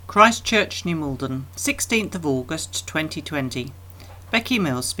Christchurch, New Malden, 16th of August 2020. Becky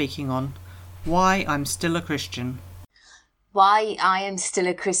Mills speaking on Why I'm Still a Christian. Why I am still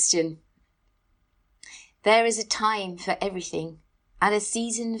a Christian. There is a time for everything, and a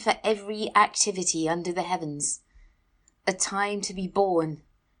season for every activity under the heavens. A time to be born,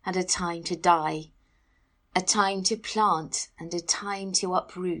 and a time to die. A time to plant, and a time to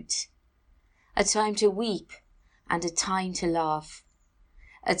uproot. A time to weep, and a time to laugh.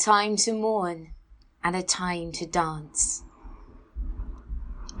 A time to mourn, and a time to dance.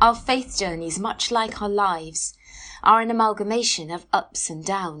 Our faith journeys, much like our lives, are an amalgamation of ups and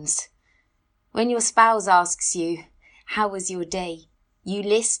downs. When your spouse asks you, "How was your day?" you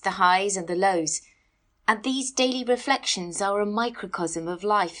list the highs and the lows, and these daily reflections are a microcosm of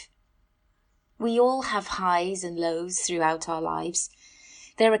life. We all have highs and lows throughout our lives.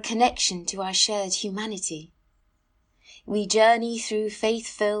 They're a connection to our shared humanity. We journey through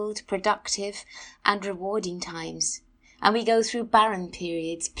faith-filled, productive, and rewarding times, and we go through barren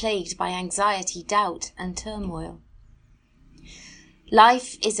periods plagued by anxiety, doubt, and turmoil.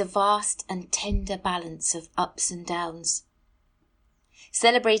 Life is a vast and tender balance of ups and downs.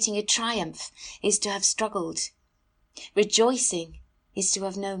 Celebrating a triumph is to have struggled. Rejoicing is to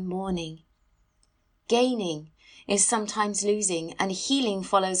have known mourning. Gaining is sometimes losing, and healing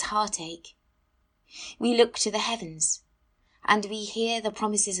follows heartache. We look to the heavens, and we hear the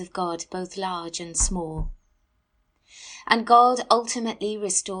promises of God, both large and small. And God ultimately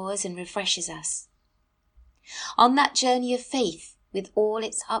restores and refreshes us. On that journey of faith, with all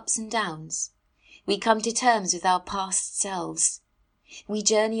its ups and downs, we come to terms with our past selves. We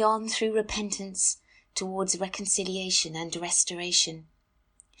journey on through repentance towards reconciliation and restoration,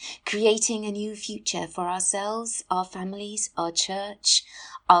 creating a new future for ourselves, our families, our church,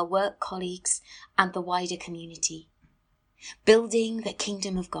 our work colleagues, and the wider community. Building the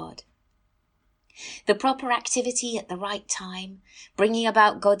kingdom of God. The proper activity at the right time, bringing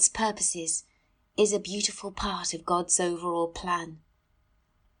about God's purposes, is a beautiful part of God's overall plan.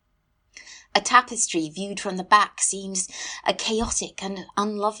 A tapestry viewed from the back seems a chaotic and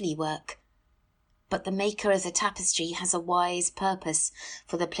unlovely work, but the maker of the tapestry has a wise purpose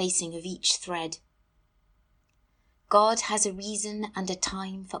for the placing of each thread. God has a reason and a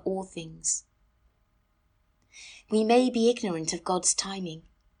time for all things. We may be ignorant of God's timing,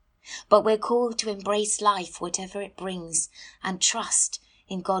 but we're called to embrace life, whatever it brings, and trust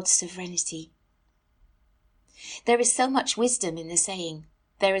in God's sovereignty. There is so much wisdom in the saying,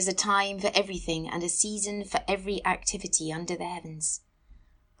 there is a time for everything and a season for every activity under the heavens.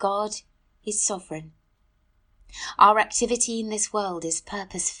 God is sovereign. Our activity in this world is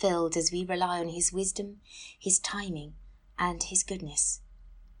purpose-filled as we rely on His wisdom, His timing, and His goodness.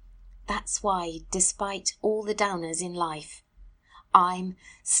 That's why, despite all the downers in life, I'm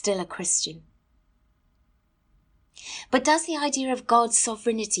still a Christian. But does the idea of God's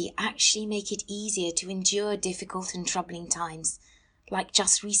sovereignty actually make it easier to endure difficult and troubling times, like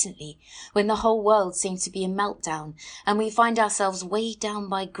just recently, when the whole world seems to be in meltdown and we find ourselves weighed down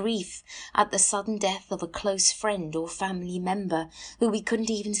by grief at the sudden death of a close friend or family member who we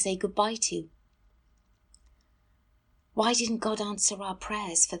couldn't even say goodbye to? Why didn't God answer our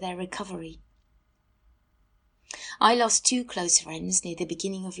prayers for their recovery? I lost 2 close friends near the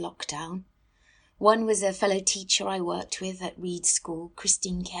beginning of lockdown. One was a fellow teacher I worked with at Reed School,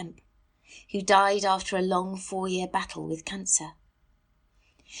 Christine Kemp, who died after a long 4-year battle with cancer.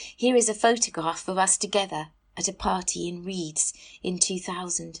 Here is a photograph of us together at a party in Reeds in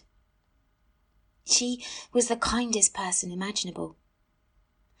 2000. She was the kindest person imaginable.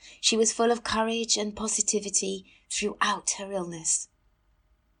 She was full of courage and positivity throughout her illness.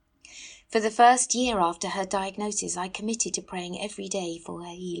 For the first year after her diagnosis, I committed to praying every day for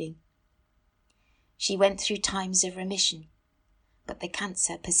her healing. She went through times of remission, but the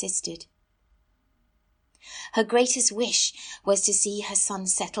cancer persisted. Her greatest wish was to see her son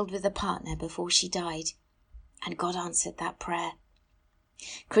settled with a partner before she died, and God answered that prayer.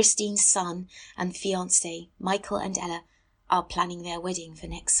 Christine's son and fiancé, Michael and Ella, are planning their wedding for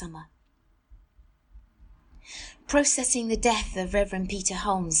next summer. Processing the death of Reverend Peter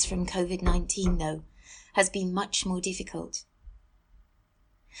Holmes from COVID-19, though, has been much more difficult.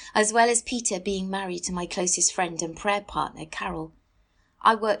 As well as Peter being married to my closest friend and prayer partner, Carol,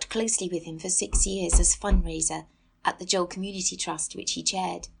 I worked closely with him for 6 years as fundraiser at the Joel Community Trust, which he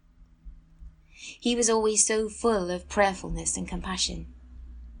chaired. He was always so full of prayerfulness and compassion.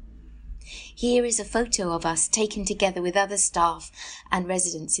 Here is a photo of us taken together with other staff and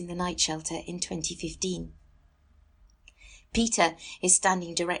residents in the night shelter in 2015. Peter is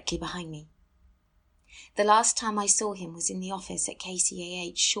standing directly behind me. The last time I saw him was in the office at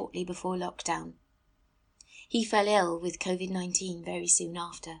KCAH shortly before lockdown. He fell ill with COVID-19 very soon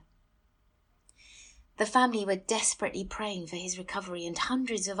after. The family were desperately praying for his recovery and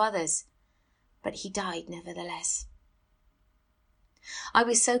hundreds of others, but he died nevertheless. I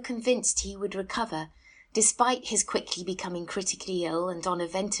was so convinced he would recover, despite his quickly becoming critically ill and on a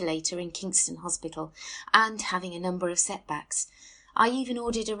ventilator in Kingston Hospital and having a number of setbacks. I even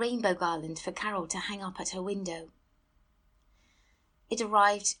ordered a rainbow garland for Carol to hang up at her window. It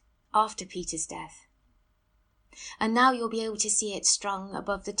arrived after Peter's death, and now you'll be able to see it strung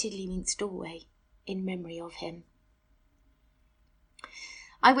above the Tiddlywinks doorway in memory of him.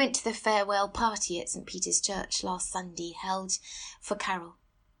 I went to the farewell party at St. Peter's Church last Sunday held for Carol,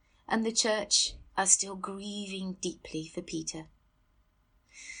 and the church are still grieving deeply for Peter.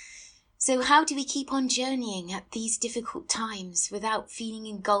 So how do we keep on journeying at these difficult times without feeling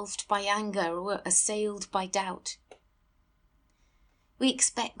engulfed by anger or assailed by doubt? We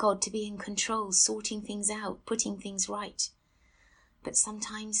expect God to be in control, sorting things out, putting things right. But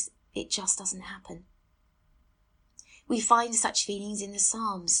sometimes it just doesn't happen. We find such feelings in the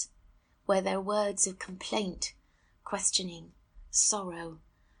Psalms, where there are words of complaint, questioning, sorrow,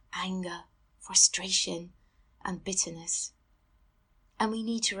 anger, frustration, and bitterness. And we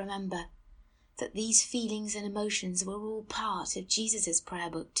need to remember that these feelings and emotions were all part of Jesus' prayer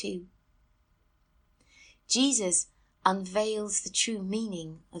book too. Jesus unveils the true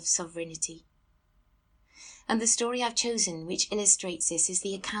meaning of sovereignty. And the story I've chosen which illustrates this is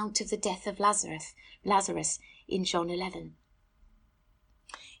the account of the death of Lazarus in John 11.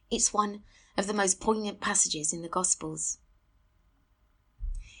 It's one of the most poignant passages in the Gospels.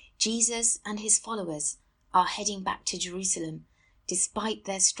 Jesus and his followers are heading back to Jerusalem despite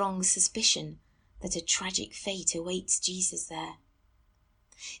their strong suspicion that a tragic fate awaits Jesus there.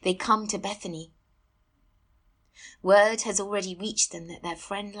 They come to Bethany. Word has already reached them that their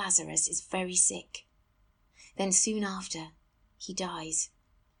friend Lazarus is very sick. Then soon after, he dies.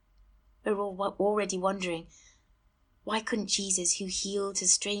 We're all already wondering, why couldn't Jesus, who healed a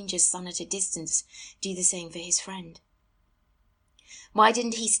stranger's son at a distance, do the same for his friend? Why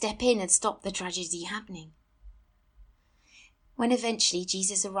didn't he step in and stop the tragedy happening? When eventually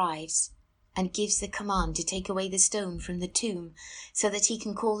Jesus arrives and gives the command to take away the stone from the tomb so that he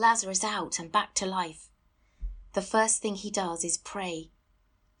can call Lazarus out and back to life, the first thing he does is pray,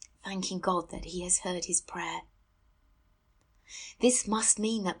 thanking God that he has heard his prayer. This must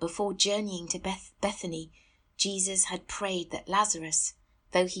mean that before journeying to Bethany, Jesus had prayed that Lazarus,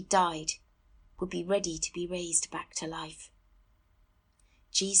 though he died, would be ready to be raised back to life.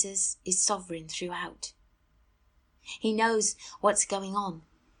 Jesus is sovereign throughout. He knows what's going on.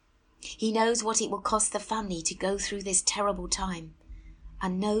 He knows what it will cost the family to go through this terrible time,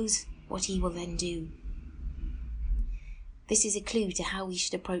 and knows what he will then do. This is a clue to how we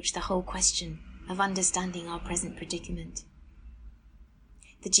should approach the whole question of understanding our present predicament.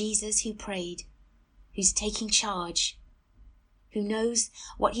 The Jesus who prayed, who's taking charge, who knows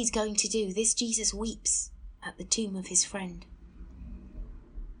what he's going to do, this Jesus weeps at the tomb of his friend.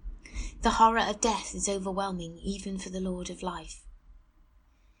 The horror of death is overwhelming even for the Lord of life.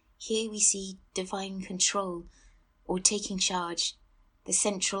 Here we see divine control, or taking charge, the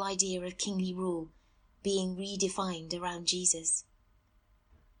central idea of kingly rule, being redefined around Jesus.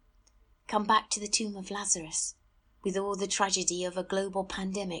 Come back to the tomb of Lazarus, with all the tragedy of a global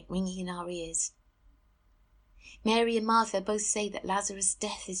pandemic ringing in our ears. Mary and Martha both say that Lazarus'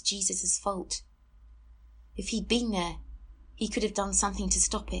 death is Jesus' fault. If he'd been there, he could have done something to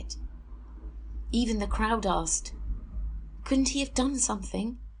stop it. Even the crowd asked, couldn't he have done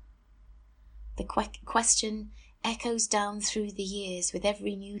something? The question echoes down through the years with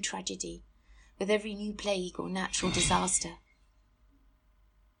every new tragedy, with every new plague or natural disaster.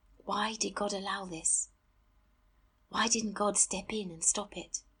 Why did God allow this? Why didn't God step in and stop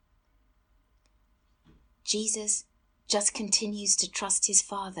it? Jesus just continues to trust his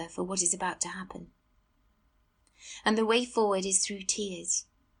Father for what is about to happen. And the way forward is through tears.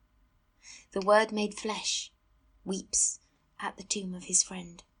 The Word made flesh weeps at the tomb of his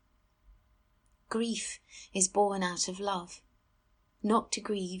friend. Grief is born out of love. Not to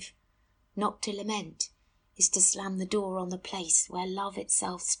grieve, not to lament, is to slam the door on the place where love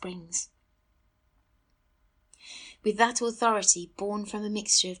itself springs. With that authority born from a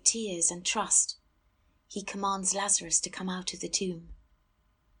mixture of tears and trust, he commands Lazarus to come out of the tomb.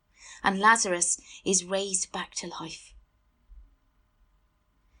 And Lazarus is raised back to life.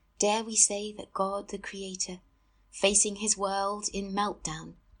 Dare we say that God, the Creator, facing his world in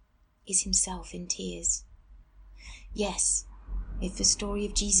meltdown, is himself in tears? Yes, if the story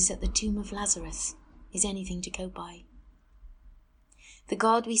of Jesus at the tomb of Lazarus is anything to go by. The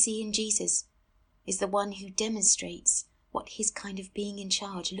God we see in Jesus is the one who demonstrates what his kind of being in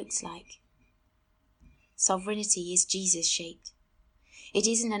charge looks like. Sovereignty is Jesus-shaped. It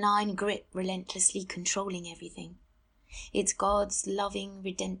isn't an iron grip relentlessly controlling everything. It's God's loving,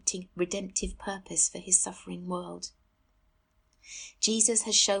 redemptive purpose for his suffering world. Jesus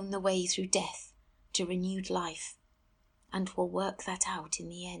has shown the way through death to renewed life, and will work that out in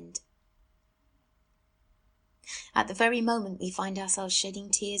the end. At the very moment we find ourselves shedding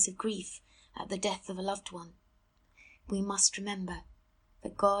tears of grief at the death of a loved one, we must remember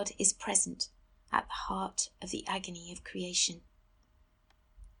that God is present at the heart of the agony of creation.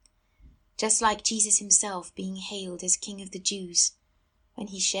 Just like Jesus himself being hailed as King of the Jews when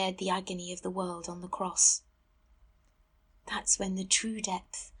he shared the agony of the world on the cross. That's when the true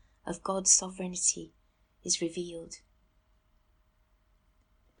depth of God's sovereignty is revealed.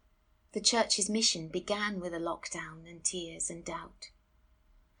 The church's mission began with a lockdown and tears and doubt.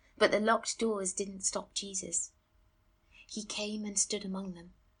 But the locked doors didn't stop Jesus. He came and stood among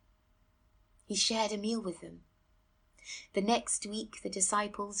them. He shared a meal with them. The next week the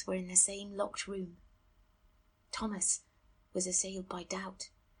disciples were in the same locked room. Thomas was assailed by doubt.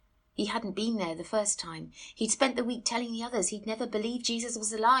 He hadn't been there the first time. He'd spent the week telling the others he'd never believed Jesus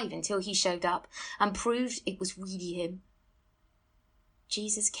was alive until he showed up and proved it was really him.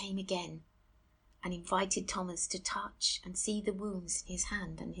 Jesus came again and invited Thomas to touch and see the wounds in his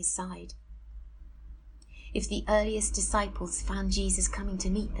hand and his side. If the earliest disciples found Jesus coming to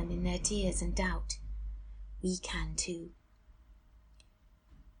meet them in their tears and doubt, we can too.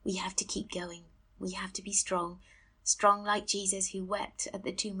 We have to keep going. We have to be strong like Jesus who wept at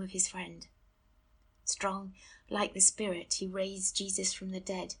the tomb of his friend. Strong like the Spirit who raised Jesus from the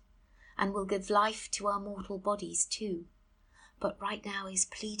dead and will give life to our mortal bodies too, but right now is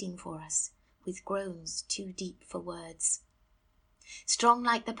pleading for us with groans too deep for words. Strong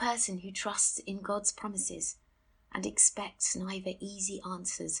like the person who trusts in God's promises and expects neither easy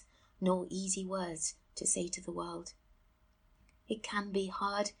answers nor easy words to say to the world. It can be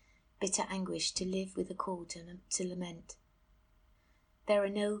hard, bitter anguish to live with a call to lament. There are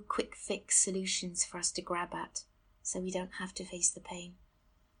no quick fix solutions for us to grab at, so we don't have to face the pain,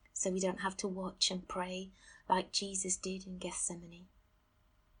 so we don't have to watch and pray like Jesus did in Gethsemane.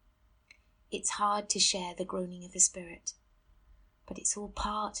 It's hard to share the groaning of the Spirit, but it's all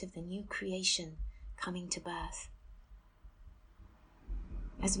part of the new creation coming to birth.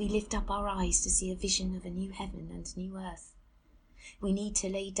 As we lift up our eyes to see a vision of a new heaven and new earth, we need to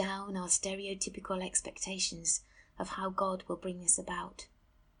lay down our stereotypical expectations of how God will bring this about.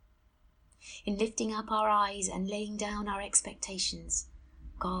 In lifting up our eyes and laying down our expectations,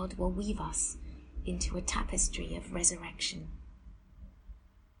 God will weave us into a tapestry of resurrection.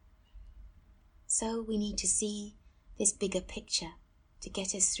 So we need to see this bigger picture to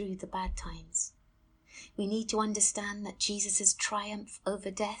get us through the bad times. We need to understand that Jesus' triumph over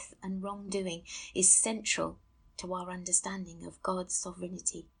death and wrongdoing is central to our understanding of God's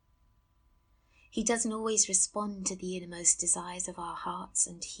sovereignty. He doesn't always respond to the innermost desires of our hearts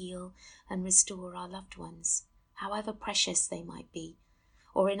and heal and restore our loved ones, however precious they might be,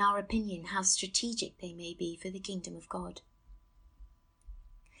 or in our opinion how strategic they may be for the kingdom of God.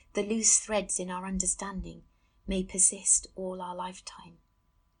 The loose threads in our understanding may persist all our lifetime.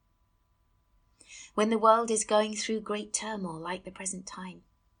 When the world is going through great turmoil like the present time,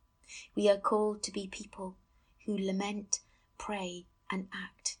 we are called to be people who lament, pray, and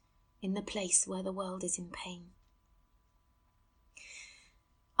act in the place where the world is in pain.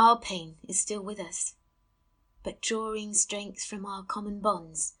 Our pain is still with us, but drawing strength from our common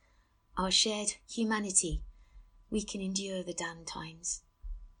bonds, our shared humanity, we can endure the damned times.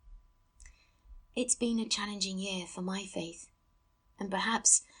 It's been a challenging year for my faith, and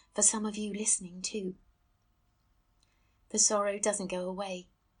perhaps for some of you listening too. The sorrow doesn't go away,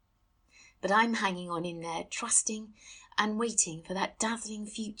 but I'm hanging on in there, trusting and waiting for that dazzling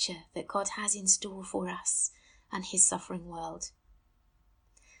future that God has in store for us and his suffering world.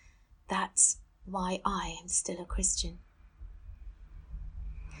 That's why I am still a Christian.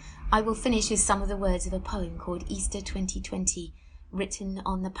 I will finish with some of the words of a poem called Easter 2020, written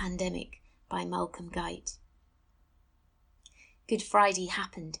on the pandemic by Malcolm Guite. Good Friday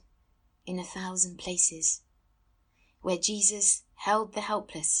happened in 1,000 places, where Jesus held the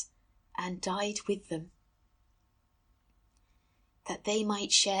helpless and died with them, that they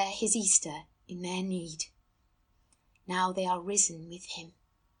might share his Easter in their need. Now they are risen with him,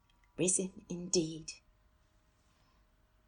 risen indeed.